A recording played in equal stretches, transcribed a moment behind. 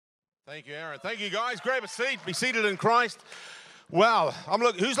Thank you, Aaron. Thank you, guys. Grab a seat. Be seated in Christ. Wow.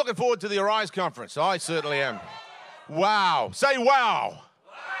 Who's looking forward to the Arise conference? I certainly am. Wow. Say wow.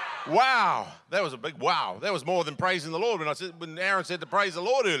 Wow. Wow. That was a big wow. That was more than praising the Lord when Aaron said to praise the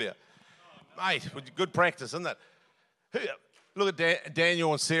Lord earlier. Mate, good practice, isn't it? Look at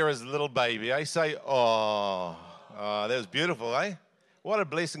Daniel and Sarah's little baby. Say, oh, that was beautiful, eh? What a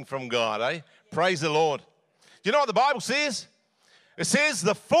blessing from God, eh? Praise the Lord. Do you know what the Bible says? It says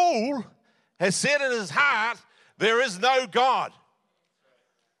the fool has said in his heart, there is no God.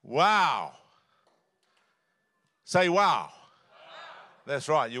 Wow. Say wow. That's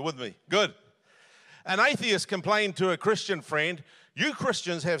right, you're with me. Good. An atheist complained to a Christian friend, you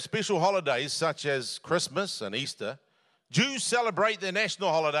Christians have special holidays such as Christmas and Easter. Jews celebrate their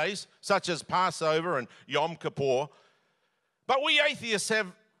national holidays such as Passover and Yom Kippur. But we atheists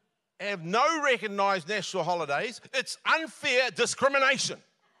have no recognized national holidays. It's unfair discrimination.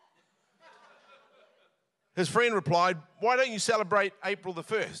 His friend replied, why don't you celebrate April the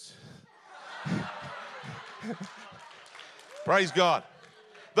 1st? Praise God.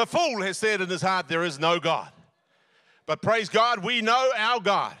 The fool has said in his heart, there is no God. But praise God, we know our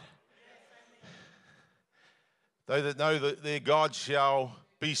God. They that know that their God shall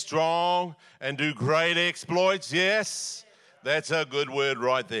be strong and do great exploits. Yes, that's a good word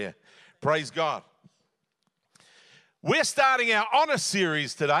right there. Praise God. We're starting our honor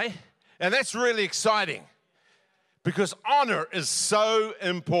series today, and that's really exciting because honor is so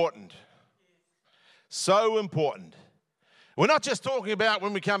important. So important. We're not just talking about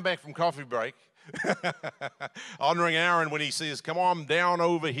when we come back from coffee break, honoring Aaron when he says, come on down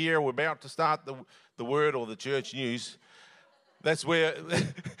over here, we're about to start the word or the church news. That's where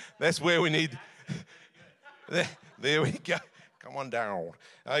we need, there we go. Come on down.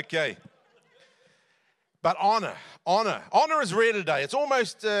 Okay. But honor is rare today. It's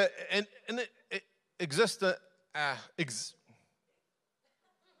almost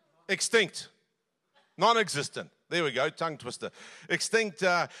extinct, non-existent. There we go, tongue twister. Extinct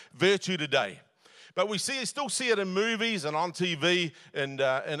virtue today. But we still see it in movies and on TV, and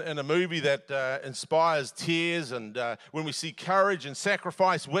in a movie that inspires tears, and when we see courage and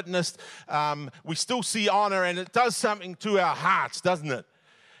sacrifice witnessed, we still see honor, and it does something to our hearts, doesn't it?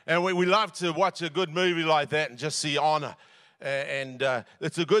 And we love to watch a good movie like that and just see honor, and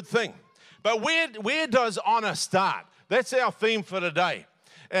it's a good thing. But where does honor start? That's our theme for today.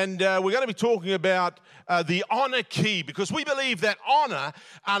 And we're going to be talking about the honor key, because we believe that honor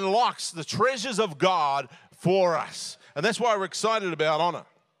unlocks the treasures of God for us. And that's why we're excited about honor.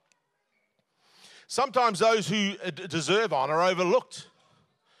 Sometimes those who deserve honor are overlooked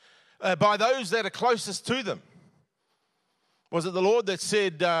by those that are closest to them. Was it the Lord that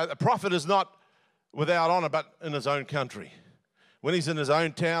said, a prophet is not without honor, but in his own country? When he's in his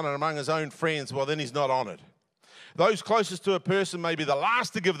own town and among his own friends, well, then he's not honored. Those closest to a person may be the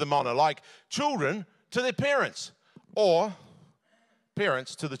last to give them honor, like children to their parents, or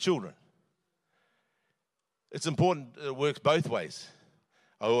parents to the children. It's important it works both ways.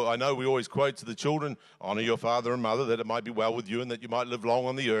 Oh, I know we always quote to the children, honor your father and mother, that it might be well with you and that you might live long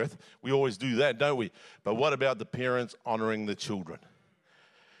on the earth. We always do that, don't we? But what about the parents honoring the children?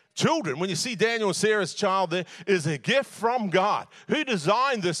 Children, when you see Daniel and Sarah's child there, is a gift from God. Who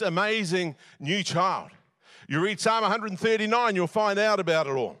designed this amazing new child? You read Psalm 139, you'll find out about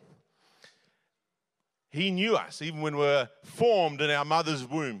it all. He knew us even when we were formed in our mother's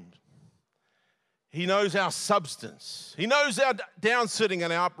womb. He knows our substance. He knows our downsitting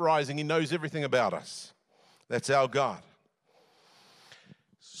and our uprising. He knows everything about us. That's our God.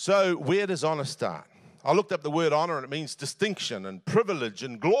 So where does honor start? I looked up the word honor, and it means distinction and privilege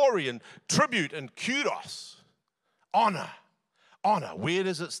and glory and tribute and kudos. Honor. Honor. Where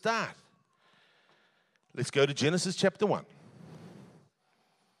does it start? Let's go to Genesis chapter 1.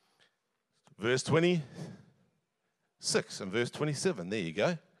 Verse 26 and verse 27. There you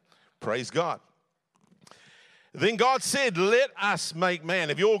go. Praise God. Then God said, let us make man.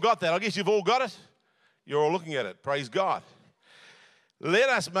 Have you all got that? I guess you've all got it. You're all looking at it. Praise God. Let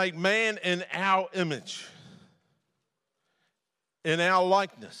us make man in our image, in our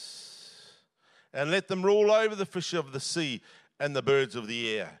likeness, and let them rule over the fish of the sea and the birds of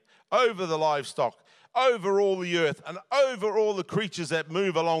the air, over the livestock, over all the earth, and over all the creatures that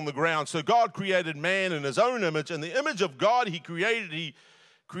move along the ground. So God created man in his own image. In the image of God he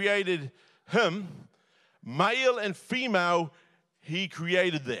created him. Male and female, he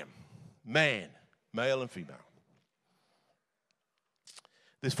created them. Man, male and female.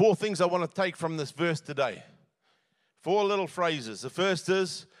 There's 4 things I want to take from this verse today. 4 little phrases. The first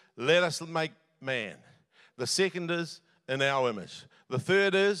is, let us make man. The second is, in our image. The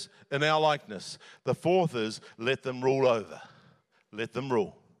third is in our likeness. The fourth is let them rule over. Let them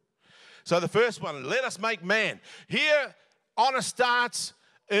rule. So the first one, let us make man. Here, honor starts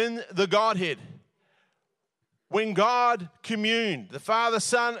in the Godhead. When God communed, the Father,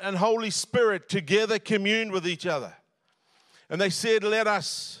 Son, and Holy Spirit together communed with each other. And they said, let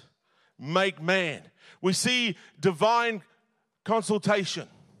us make man. We see divine consultation.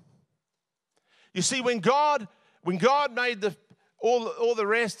 You see, when God made all the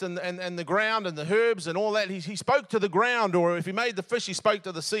rest and the ground and the herbs and all that, he spoke to the ground, or if he made the fish, he spoke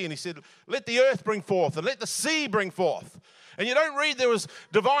to the sea, and he said, let the earth bring forth and let the sea bring forth. And you don't read there was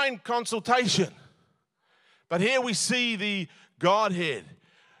divine consultation. But here we see the Godhead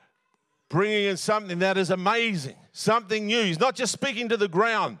bringing in something that is amazing, something new. He's not just speaking to the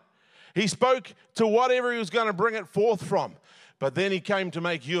ground. He spoke to whatever he was going to bring it forth from. But then he came to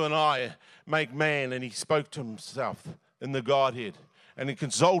make you and I make man, and he spoke to himself in the Godhead, and he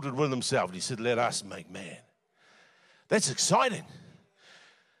consulted with himself, and he said, let us make man. That's exciting.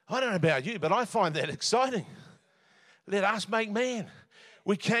 I don't know about you, but I find that exciting. Let us make man.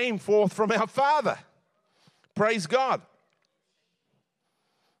 We came forth from our Father. Praise God.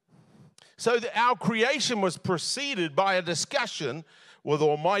 So our creation was preceded by a discussion with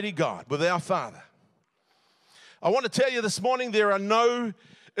Almighty God, with our Father. I want to tell you this morning, there are no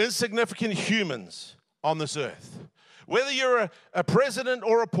insignificant humans on this earth. Whether you're a president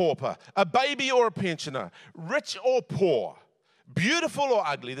or a pauper, a baby or a pensioner, rich or poor, beautiful or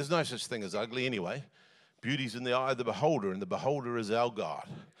ugly, there's no such thing as ugly anyway. Beauty's in the eye of the beholder, and the beholder is our God.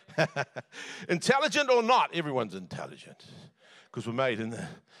 Intelligent or not, everyone's intelligent because we're made in the...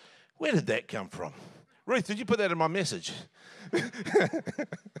 Where did that come from? Ruth, did you put that in my message?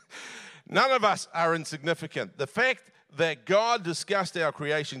 None of us are insignificant. The fact that God discussed our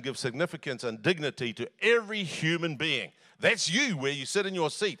creation gives significance and dignity to every human being. That's you, where you sit in your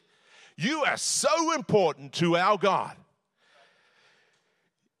seat. You are so important to our God.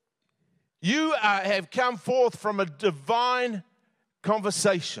 You have come forth from a divine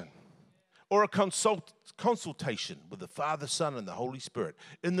conversation or a consultation with the Father, Son, and the Holy Spirit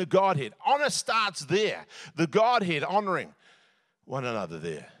in the Godhead. Honor starts there. The Godhead honoring one another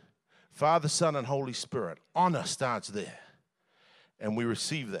there. Father, Son, and Holy Spirit. Honor starts there. And we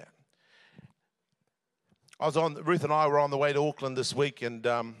receive that. Ruth and I were on the way to Auckland this week, and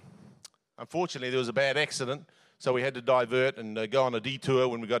unfortunately there was a bad accident, so we had to divert and go on a detour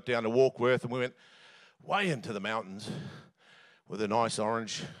when we got down to Warkworth, and we went way into the mountains with a nice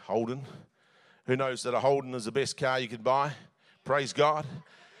orange Holden. Who knows that a Holden is the best car you could buy? Praise God.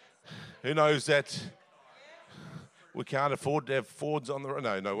 Who knows that we can't afford to have Fords on the road?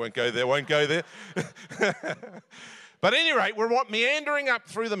 No, won't go there. But at any rate, we're meandering up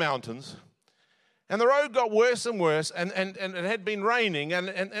through the mountains, and the road got worse and worse, and it had been raining, and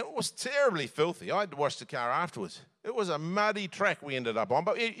it was terribly filthy. I had to wash the car afterwards. It was a muddy track we ended up on,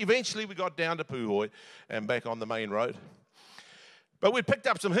 but eventually we got down to Puhoi and back on the main road. But we picked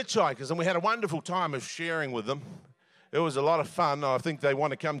up some hitchhikers, and we had a wonderful time of sharing with them. It was a lot of fun. I think they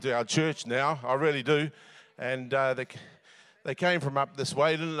want to come to our church now. I really do. And they came from up this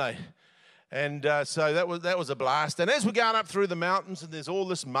way, didn't they? And so that was a blast. And as we're going up through the mountains, and there's all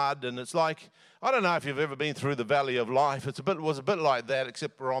this mud, and it's like, I don't know if you've ever been through the Valley of Life. It was a bit like that,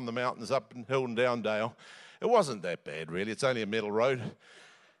 except we're on the mountains up in Hill and Downdale. It wasn't that bad, really. It's only a metal road.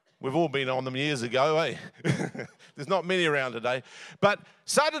 We've all been on them years ago, eh? There's not many around today. But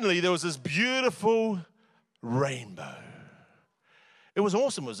suddenly there was this beautiful rainbow. It was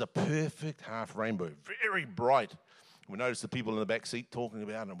awesome. It was a perfect half rainbow, very bright. We noticed the people in the back seat talking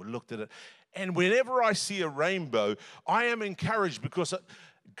about it, and we looked at it. And whenever I see a rainbow, I am encouraged because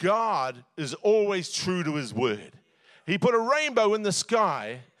God is always true to his word. He put a rainbow in the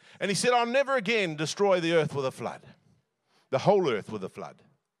sky, and he said, I'll never again destroy the earth with a flood, the whole earth with a flood.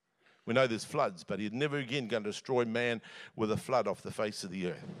 We know there's floods, but he's never again going to destroy man with a flood off the face of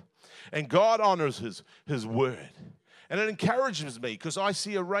the earth. And God honors his word. And it encourages me because I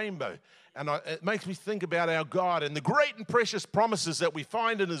see a rainbow. And it makes me think about our God and the great and precious promises that we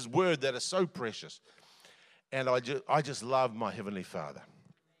find in his word that are so precious. And I just love my Heavenly Father.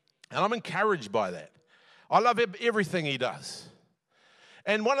 And I'm encouraged by that. I love everything he does.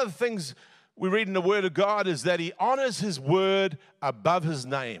 And one of the things we read in the Word of God is that he honors his word above his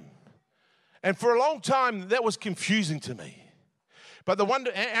name. And for a long time, that was confusing to me. But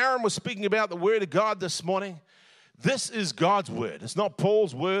Aaron was speaking about the Word of God this morning. This is God's word. It's not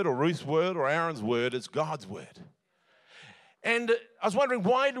Paul's word or Ruth's word or Aaron's word. It's God's word. And I was wondering,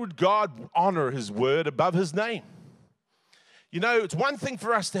 why would God honor his word above his name? You know, it's one thing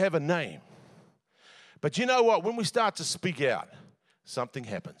for us to have a name, But you know what? When we start to speak out, something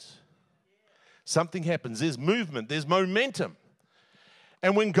happens. Something happens. There's movement. There's momentum.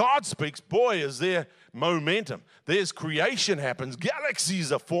 And when God speaks, boy, is there momentum. There's creation happens.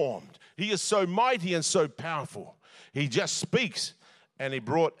 Galaxies are formed. He is so mighty and so powerful. He just speaks,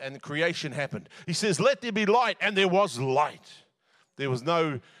 and creation happened. He says, let there be light, and there was light. There was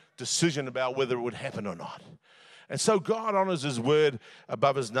no decision about whether it would happen or not. And so God honors his word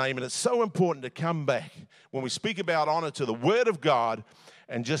above his name, and it's so important to come back when we speak about honor to the word of God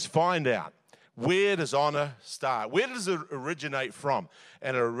and just find out, where does honor start? Where does it originate from?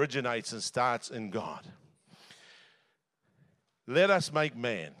 And it originates and starts in God. Let us make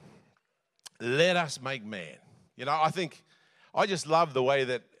man. Let us make man. You know, I just love the way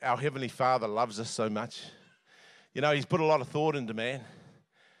that our Heavenly Father loves us so much. You know, he's put a lot of thought into man.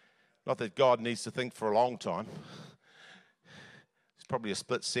 Not that God needs to think for a long time. It's probably a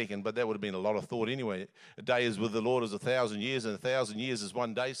split second, but that would have been a lot of thought anyway. A day is with the Lord is 1,000 years, and 1,000 years is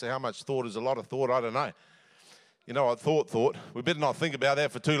one day. So how much thought is a lot of thought? I don't know. You know what thought. We better not think about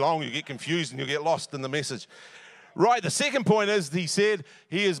that for too long. You get confused and you'll get lost in the message. Right, the second point is, he said,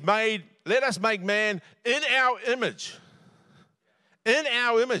 let us make man in our image. In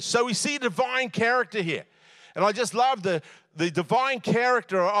our image. So we see divine character here. And I just love the divine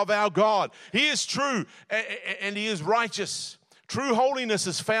character of our God. He is true and he is righteous. True holiness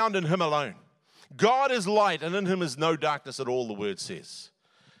is found in him alone. God is light, and in him is no darkness at all, the word says.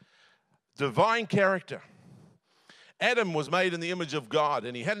 Divine character. Adam was made in the image of God,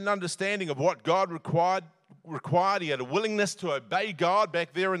 and he had an understanding of what God required. He had a willingness to obey God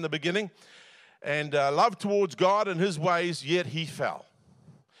back there in the beginning, and love towards God and his ways, yet he fell.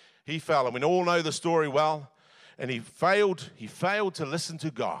 He fell, and we all know the story well, and he failed to listen to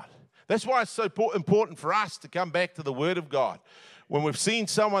God. That's why it's so important for us to come back to the Word of God. When we've seen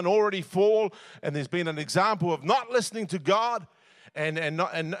someone already fall, and there's been an example of not listening to God and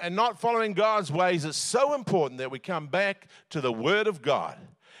not following God's ways, it's so important that we come back to the Word of God.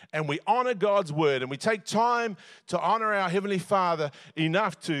 And we honor God's word, and we take time to honor our Heavenly Father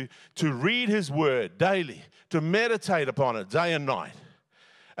enough to read his word daily, to meditate upon it day and night.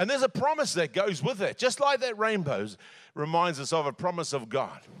 And there's a promise that goes with it, just like that rainbow reminds us of a promise of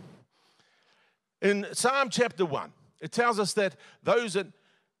God. In Psalm chapter 1, it tells us that those that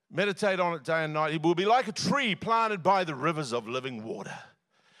meditate on it day and night, it will be like a tree planted by the rivers of living water.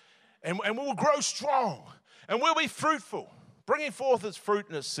 And we will grow strong, and we'll be fruitful, bringing forth its fruit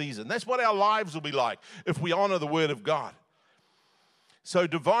in its season. That's what our lives will be like if we honor the word of God. So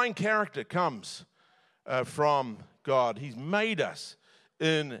divine character comes from God. He's made us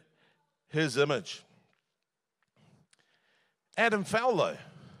in his image. Adam fell, though.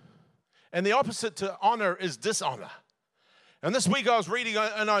 And the opposite to honor is dishonor. And this week I was reading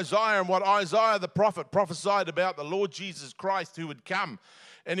in Isaiah, and what Isaiah the prophet prophesied about the Lord Jesus Christ, who would come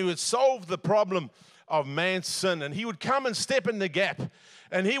and he would solve the problem of man's sin, and he would come and step in the gap,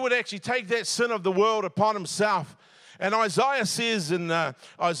 and he would actually take that sin of the world upon himself. And Isaiah says in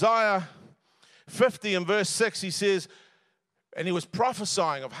Isaiah 50 and verse 6, he says, and he was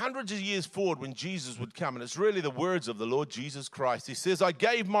prophesying of hundreds of years forward when Jesus would come, and it's really the words of the Lord Jesus Christ. He says, I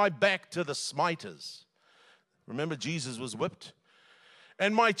gave my back to the smiters. Remember, Jesus was whipped.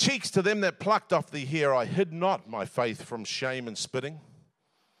 And my cheeks to them that plucked off the hair. I hid not my faith from shame and spitting.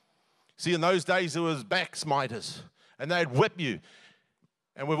 See, in those days, there was back smiters, and they'd whip you.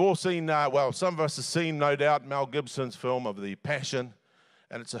 And we've all seen, some of us have seen, no doubt, Mel Gibson's film of the Passion.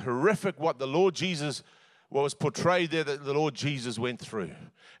 And it's a horrific what was portrayed there that the Lord Jesus went through.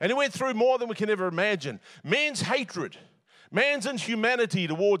 And he went through more than we can ever imagine. Man's hatred, man's inhumanity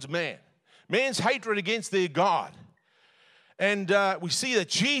towards man, man's hatred against their God. And we see that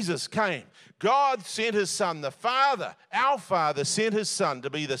Jesus came. God sent his son, the Father, our Father, sent his son to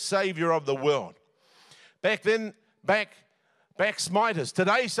be the Savior of the world. Back then, back smiters.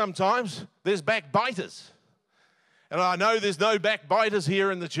 Today, sometimes, there's backbiters. And I know there's no backbiters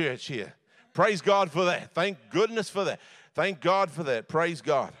here in the church here. Praise God for that. Thank goodness for that. Thank God for that. Praise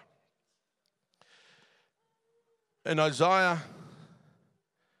God. In Isaiah,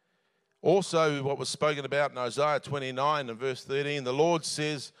 also what was spoken about in Isaiah 29 and verse 13, the Lord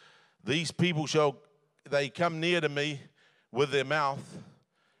says, these people they come near to me with their mouth,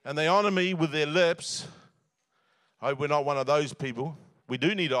 and they honor me with their lips. I hope we're not one of those people. We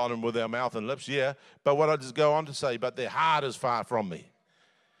do need to honor them with our mouth and lips, yeah. But what I just go on to say, but their heart is far from me.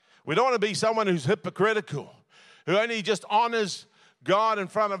 We don't want to be someone who's hypocritical, who only just honors God in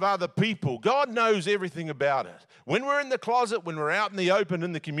front of other people. God knows everything about it. When we're in the closet, when we're out in the open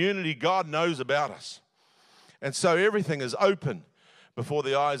in the community, God knows about us. And so everything is open before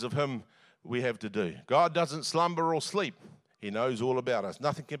the eyes of him we have to do. God doesn't slumber or sleep. He knows all about us.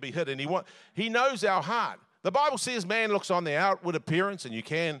 Nothing can be hidden. He knows our heart. The Bible says man looks on the outward appearance, and you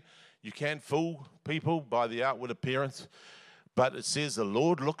can fool people by the outward appearance, but it says the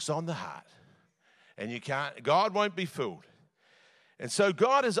Lord looks on the heart. And God won't be fooled. And so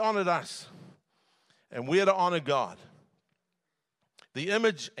God has honored us, and we're to honor God. The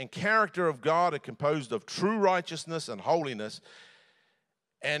image and character of God are composed of true righteousness and holiness,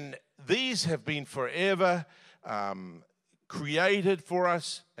 and these have been forever created for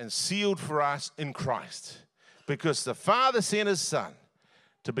us and sealed for us in Christ, because the Father sent His Son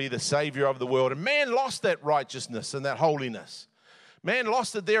to be the Savior of the world, and man lost that righteousness and that holiness. Man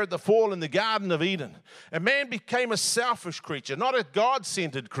lost it there at the fall in the Garden of Eden, and man became a selfish creature, not a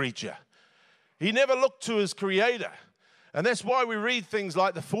God-centered creature. He never looked to his Creator. And that's why we read things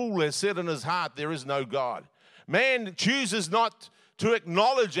like the fool has said in his heart, there is no God. Man chooses not to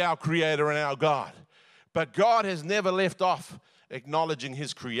acknowledge our Creator and our God. But God has never left off acknowledging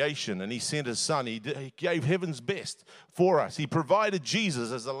His creation. And He sent His Son. He gave heaven's best for us. He provided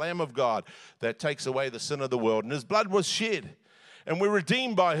Jesus as the Lamb of God that takes away the sin of the world. And His blood was shed. And we're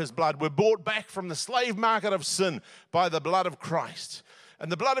redeemed by His blood. We're bought back from the slave market of sin by the blood of Christ.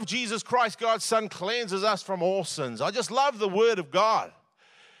 And the blood of Jesus Christ, God's Son, cleanses us from all sins. I just love the Word of God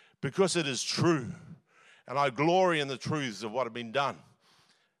because it is true. And I glory in the truths of what have been done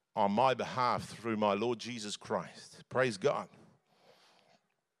on my behalf through my Lord Jesus Christ. Praise God.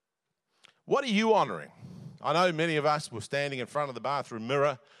 What are you honoring? I know many of us were standing in front of the bathroom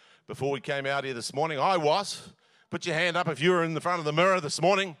mirror before we came out here this morning. I was. Put your hand up if you were in the front of the mirror this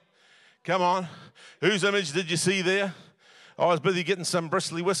morning. Come on. Whose image did you see there? I was busy getting some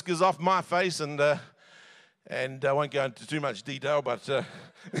bristly whiskers off my face, and I won't go into too much detail, but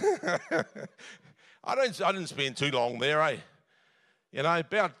I didn't spend too long there, eh? You know,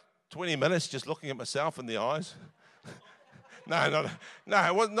 about 20 minutes just looking at myself in the eyes. No,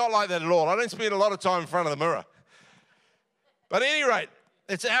 it was not like that at all. I don't spend a lot of time in front of the mirror. But at any rate,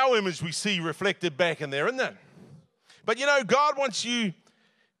 it's our image we see reflected back in there, isn't it? But you know, God wants you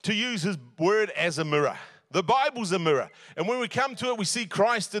to use His Word as a mirror. The Bible's a mirror. And when we come to it, we see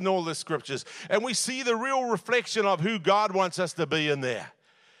Christ in all the scriptures. And we see the real reflection of who God wants us to be in there.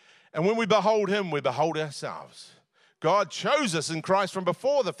 And when we behold Him, we behold ourselves. God chose us in Christ from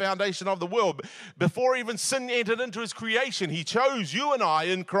before the foundation of the world. Before even sin entered into His creation, He chose you and I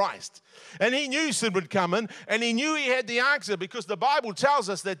in Christ. And He knew sin would come in, and He knew He had the answer, because the Bible tells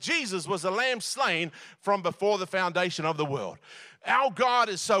us that Jesus was the Lamb slain from before the foundation of the world. Our God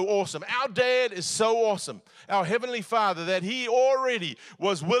is so awesome. Our Dad is so awesome. Our Heavenly Father, that He already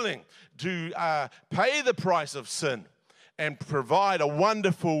was willing to pay the price of sin and provide a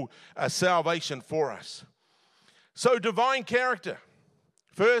wonderful salvation for us. So divine character.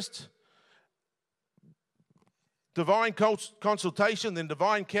 First, divine consultation, then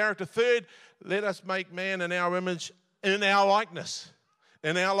divine character. Third, let us make man in our image, in our likeness.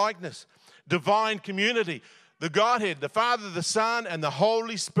 In our likeness. Divine community. The Godhead, the Father, the Son, and the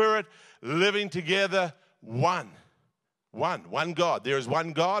Holy Spirit living together, one. One God. There is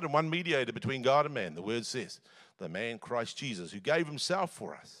one God and one mediator between God and man. The Word says, the man Christ Jesus, who gave Himself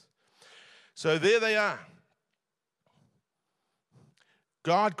for us. So there they are.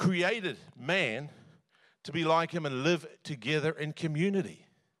 God created man to be like Him and live together in community.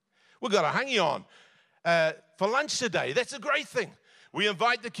 We've got a hangy on for lunch today. That's a great thing. We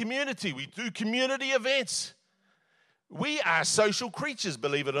invite the community. We do community events. We are social creatures,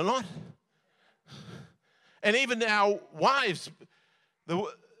 believe it or not. And even our wives, the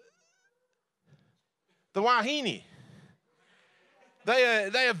wahine,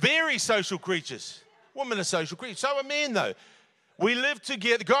 they are very social creatures. Women are social creatures. So are men, though. We live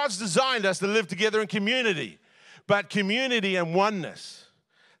together. God's designed us to live together in community. But community and oneness,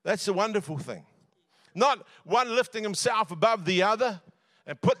 that's a wonderful thing. Not one lifting himself above the other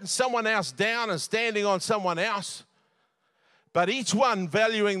and putting someone else down and standing on someone else, but each one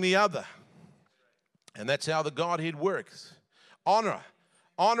valuing the other. And that's how the Godhead works.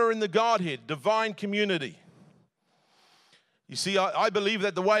 Honor in the Godhead, divine community. You see, I believe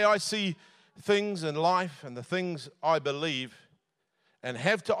that the way I see things in life and the things I believe and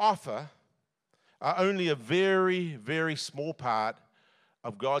have to offer are only a very, very small part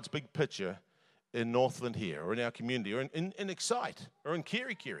of God's big picture in Northland here, or in our community, or in Excite, or in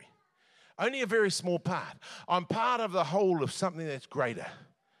Kirikiri. Only a very small part. I'm part of the whole of something that's greater.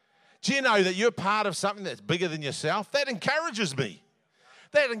 Do you know that you're part of something that's bigger than yourself? That encourages me.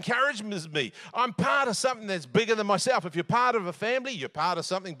 That encourages me. I'm part of something that's bigger than myself. If you're part of a family, you're part of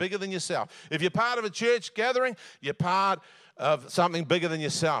something bigger than yourself. If you're part of a church gathering, you're part of something bigger than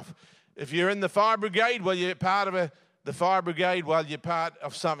yourself. If you're in the fire brigade, well, you're part of the fire brigade, well, you're part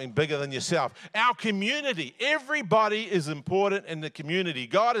of something bigger than yourself. Our community, everybody is important in the community.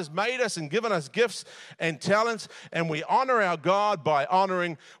 God has made us and given us gifts and talents, and we honor our God by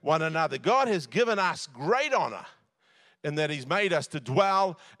honoring one another. God has given us great honor in that he's made us to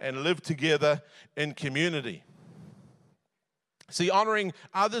dwell and live together in community. See, honoring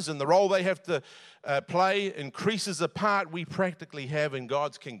others and the role they have to play increases the part we practically have in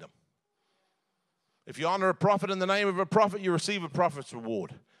God's kingdom. If you honor a prophet in the name of a prophet, you receive a prophet's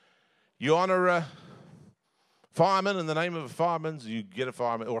reward. You honor a fireman in the name of a fireman, you get a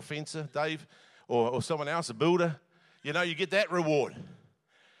fireman, or a fencer, Dave, or someone else, a builder. You know, you get that reward.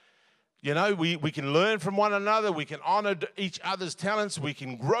 You know, we can learn from one another. We can honor each other's talents. We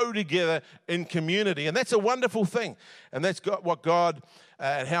can grow together in community. And that's a wonderful thing. And that's what God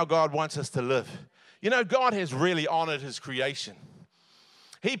and how God wants us to live. You know, God has really honored his creation.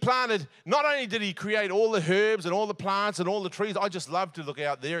 He planted, not only did he create all the herbs and all the plants and all the trees, I just love to look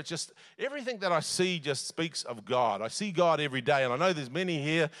out there. It's just, everything that I see just speaks of God. I see God every day, and I know there's many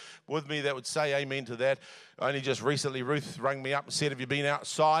here with me that would say amen to that. Only just recently, Ruth rang me up and said, have you been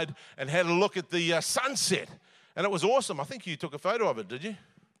outside and had a look at the sunset? And it was awesome. I think you took a photo of it, did you?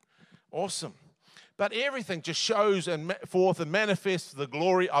 Awesome. But everything just shows forth and manifests the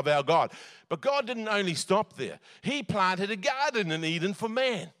glory of our God. But God didn't only stop there. He planted a garden in Eden for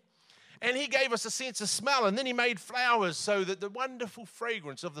man. And he gave us a sense of smell. And then he made flowers so that the wonderful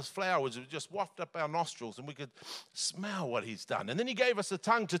fragrance of the flowers would just waft up our nostrils and we could smell what he's done. And then he gave us a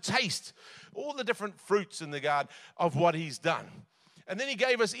tongue to taste all the different fruits in the garden of what he's done. And then he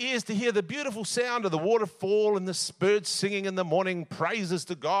gave us ears to hear the beautiful sound of the waterfall and the birds singing in the morning praises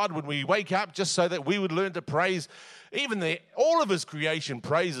to God when we wake up, just so that we would learn to praise. Even all of his creation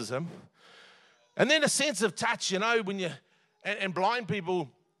praises him. And then a sense of touch, you know, when and blind people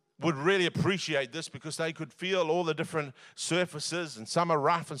would really appreciate this because they could feel all the different surfaces, and some are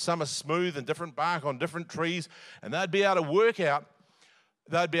rough and some are smooth, and different bark on different trees, and they'd be able to work out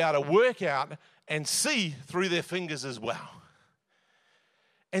and see through their fingers as well.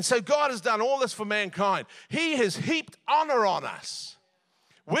 And so God has done all this for mankind. He has heaped honor on us.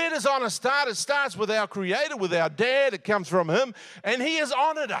 Where does honor start? It starts with our Creator, with our Dad. It comes from him, and he has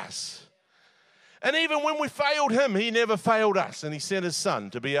honored us. And even when we failed him, he never failed us, and he sent his Son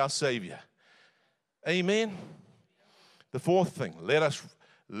to be our Savior. Amen? The fourth thing,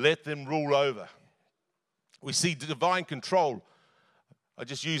 let them rule over. We see divine control. I'm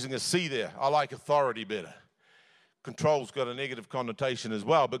just using a C there. I like authority better. Control's got a negative connotation as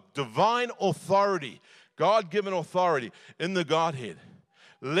well, but divine authority, God-given authority in the Godhead.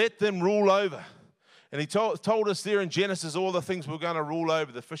 Let them rule over. And he told us there in Genesis all the things we're going to rule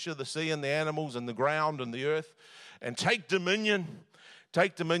over, the fish of the sea and the animals and the ground and the earth, and take dominion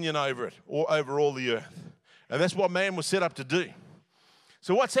over it, or over all the earth. And that's what man was set up to do.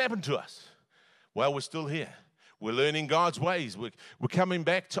 So what's happened to us? Well, we're still here. We're learning God's ways. We're coming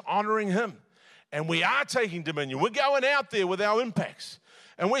back to honoring him. And we are taking dominion. We're going out there with our impacts.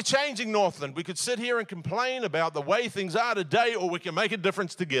 And we're changing Northland. We could sit here and complain about the way things are today, or we can make a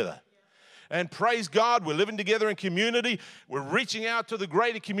difference together. And praise God, we're living together in community. We're reaching out to the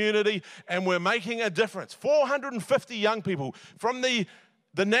greater community, and we're making a difference. 450 young people from the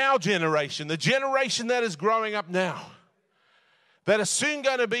now generation, the generation that is growing up now, that are soon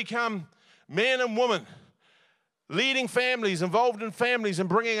going to become men and women, leading families, involved in families, and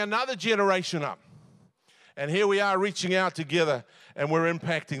bringing another generation up. And here we are reaching out together, and we're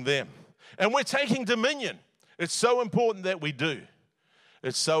impacting them. And we're taking dominion. It's so important that we do.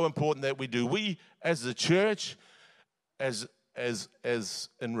 It's so important that we do. We, as the church, as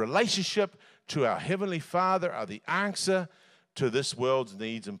in relationship to our Heavenly Father, are the answer to this world's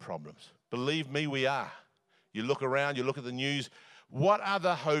needs and problems. Believe me, we are. You look around, you look at the news. What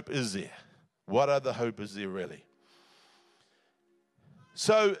other hope is there? What other hope is there really?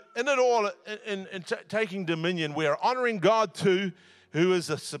 So in it all, in taking dominion, we are honoring God too, who is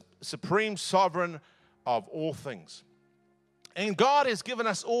the supreme sovereign of all things. And God has given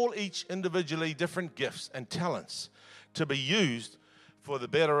us all, each individually, different gifts and talents to be used for the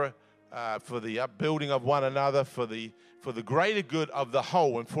better, for the upbuilding of one another, for the greater good of the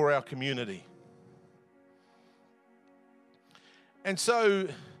whole and for our community. And so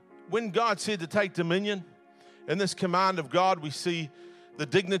when God said to take dominion, in this command of God, we see the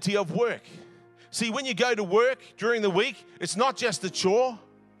dignity of work. See, when you go to work during the week, it's not just a chore.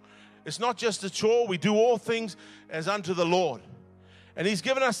 It's not just a chore. We do all things as unto the Lord. And he's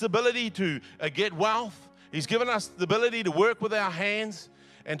given us the ability to get wealth. He's given us the ability to work with our hands.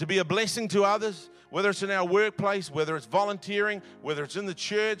 and to be a blessing to others, whether it's in our workplace, whether it's volunteering, whether it's in the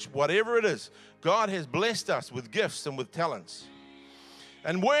church, whatever it is, God has blessed us with gifts and with talents.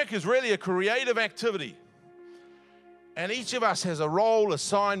 And work is really a creative activity. And each of us has a role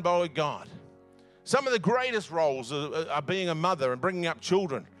assigned by God. Some of the greatest roles are being a mother and bringing up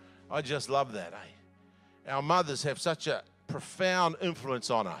children. I just love that, eh? Our mothers have such a profound influence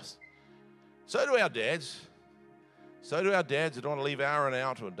on us. So do our dads. So do our dads. I don't want to leave Aaron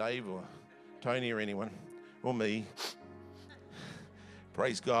out, or Dave, or Tony, or anyone, or me.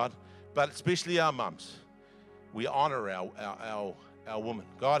 Praise God. But especially our mums. We honor our women.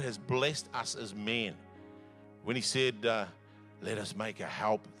 God has blessed us as men. When he said, let us make a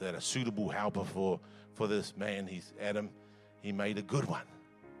suitable helper for this man, Adam, he made a good one.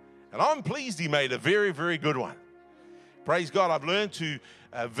 And I'm pleased he made a very, very good one. Praise God, I've learned to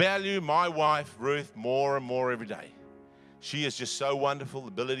value my wife, Ruth, more and more every day. She is just so wonderful, the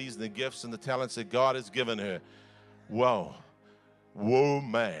abilities and the gifts and the talents that God has given her. Whoa. Whoa,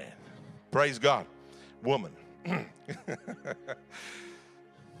 man. Praise God. Woman.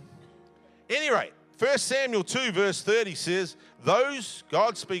 Any rate, 1 Samuel 2 verse 30 says, those,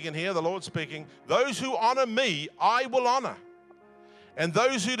 God speaking here, the Lord speaking, those who honor me, I will honor. And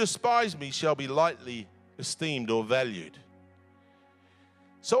those who despise me shall be lightly esteemed or valued.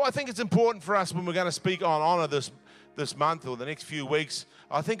 So I think it's important for us when we're going to speak on honor this month or the next few weeks,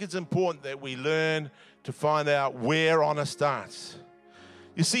 I think it's important that we learn to find out where honor starts.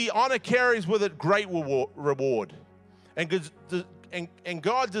 You see, honor carries with it great reward. And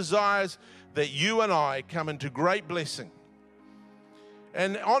God desires that you and I come into great blessing.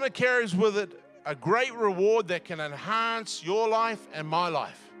 And honor carries with it a great reward that can enhance your life and my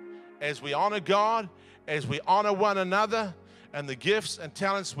life. As we honor God, as we honor one another and the gifts and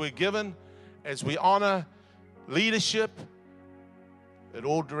talents we're given, as we honor leadership, it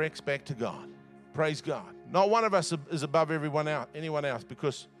all directs back to God. Praise God. Not one of us is above anyone else,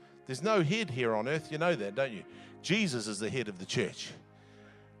 because there's no head here on earth. You know that, don't you? Jesus is the head of the church.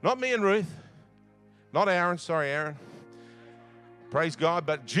 Not me and Ruth. Not Aaron. Sorry, Aaron. Praise God.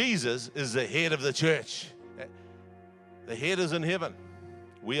 But Jesus is the head of the church. The head is in heaven.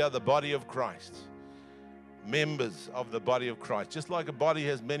 We are the body of Christ. Members of the body of Christ. Just like a body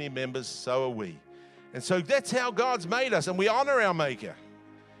has many members, so are we. And so that's how God's made us. And we honor our Maker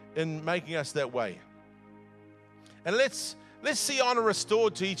in making us that way. And let's see honor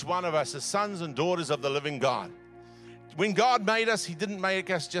restored to each one of us as sons and daughters of the living God. When God made us, he didn't make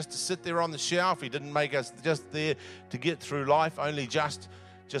us just to sit there on the shelf. He didn't make us just there to get through life, only just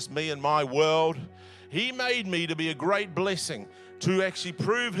me and my world. He made me to be a great blessing, to actually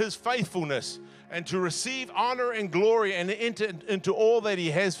prove his faithfulness and to receive honor and glory and enter into all that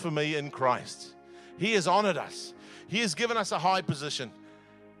he has for me in Christ. He has honored us. He has given us a high position,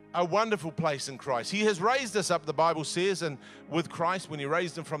 a wonderful place in Christ. He has raised us up, the Bible says, and with Christ, when he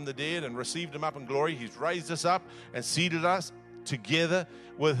raised him from the dead and received him up in glory, he's raised us up and seated us together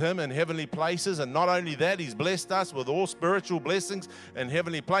with him in heavenly places. And not only that, he's blessed us with all spiritual blessings in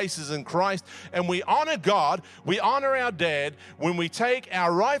heavenly places in Christ. And we honor God, we honor our dad when we take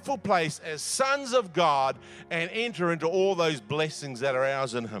our rightful place as sons of God and enter into all those blessings that are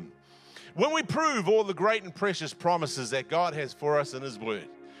ours in him. When we prove all the great and precious promises that God has for us in his word.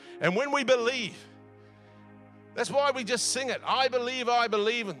 And when we believe, that's why we just sing it. I believe, I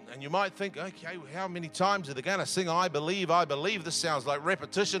believe. And you might think, okay, how many times are they going to sing I believe, I believe? This sounds like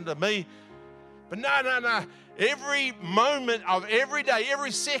repetition to me. But no. Every moment of every day,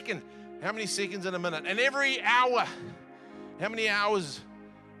 every second, how many seconds in a minute? And every hour, how many hours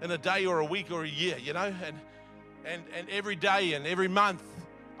in a day or a week or a year, you know? And every day and every month,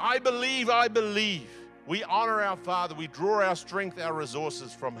 I believe, I believe. We honor our Father. We draw our strength, our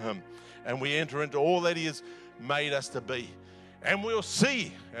resources from him. And we enter into all that he has made us to be. And we'll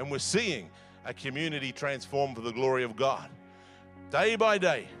see, and we're seeing a community transformed for the glory of God. Day by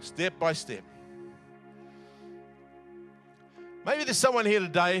day, step by step. Maybe there's someone here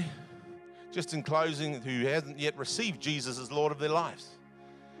today, just in closing, who hasn't yet received Jesus as Lord of their lives.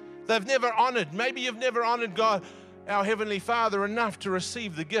 They've never honored, maybe you've never honored God, our Heavenly Father, enough to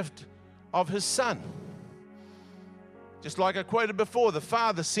receive the gift of his Son. Just like I quoted before, the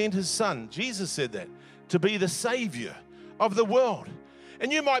Father sent his Son, Jesus said that, to be the Savior of the world.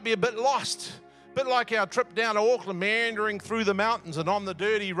 And you might be a bit lost, a bit like our trip down to Auckland, meandering through the mountains and on the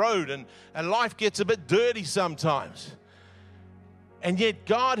dirty road, and life gets a bit dirty sometimes. And yet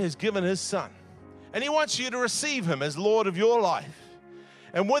God has given his Son, and he wants you to receive him as Lord of your life.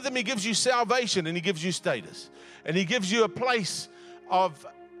 And with him, he gives you salvation, and he gives you status, and he gives you a place of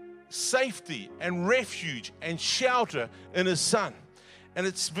safety and refuge and shelter in his Son. And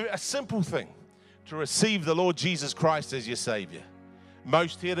it's a simple thing to receive the Lord Jesus Christ as your Savior.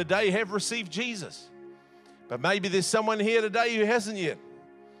 Most here today have received Jesus. But maybe there's someone here today who hasn't yet.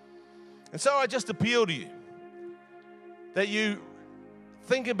 And so I just appeal to you that you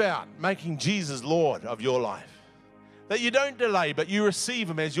think about making Jesus Lord of your life. That you don't delay, but you receive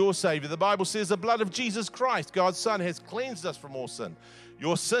Him as your Savior. The Bible says the blood of Jesus Christ, God's Son, has cleansed us from all sin.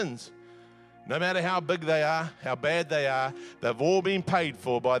 Your sins, no matter how big they are, how bad they are, they've all been paid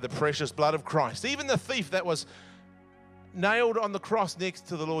for by the precious blood of Christ. Even the thief that was nailed on the cross next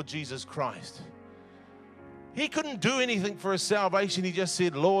to the Lord Jesus Christ, he couldn't do anything for his salvation. He just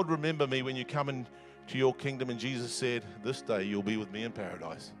said, Lord, remember me when you come into your kingdom. And Jesus said, this day you'll be with me in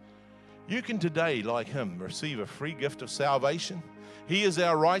paradise. You can today, like him, receive a free gift of salvation. He is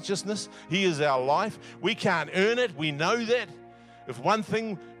our righteousness. He is our life. We can't earn it. We know that. If one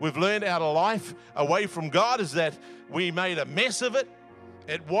thing we've learned out of life away from God is that we made a mess of it.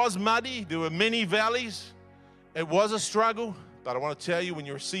 It was muddy. There were many valleys. It was a struggle. But I want to tell you, when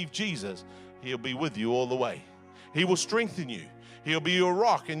you receive Jesus, He'll be with you all the way. He will strengthen you. He'll be your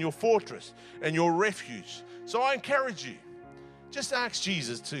rock and your fortress and your refuge. So I encourage you, just ask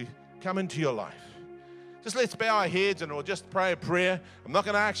Jesus to come into your life. Just let's bow our heads and we'll just pray a prayer. I'm not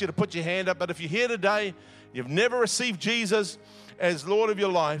going to ask you to put your hand up, but if you're here today, you've never received Jesus as Lord of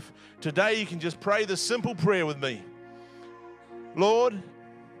your life, today you can just pray this simple prayer with me. Lord,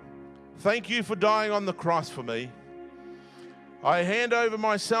 thank you for dying on the cross for me. I hand over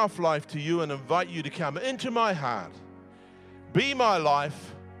my self-life to you and invite you to come into my heart. Be my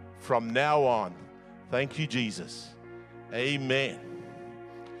life from now on. Thank you, Jesus. Amen.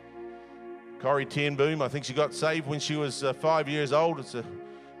 Corrie ten Boom, I think she got saved when she was 5 years old. It's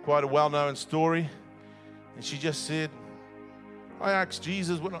quite a well-known story. And she just said, I asked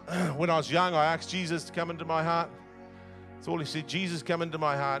Jesus, when I was young, I asked Jesus to come into my heart. That's all he said, Jesus, come into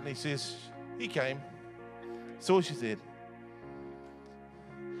my heart. And he says, he came. That's all she said.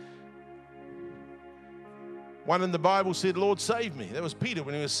 One in the Bible said, Lord, save me. That was Peter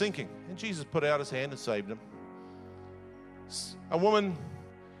when he was sinking. And Jesus put out his hand and saved him. A woman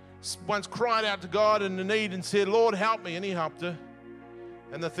once cried out to God in the need and said, Lord, help me. And He helped her.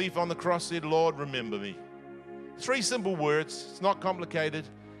 And the thief on the cross said, Lord, remember me. 3 simple words. It's not complicated.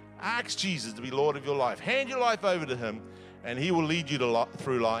 Ask Jesus to be Lord of your life. Hand your life over to Him, and He will lead you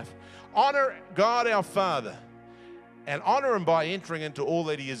through life. Honor God our Father, and honor Him by entering into all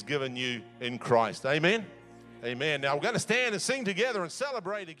that He has given you in Christ. Amen? Amen. Now we're going to stand and sing together and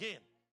celebrate again.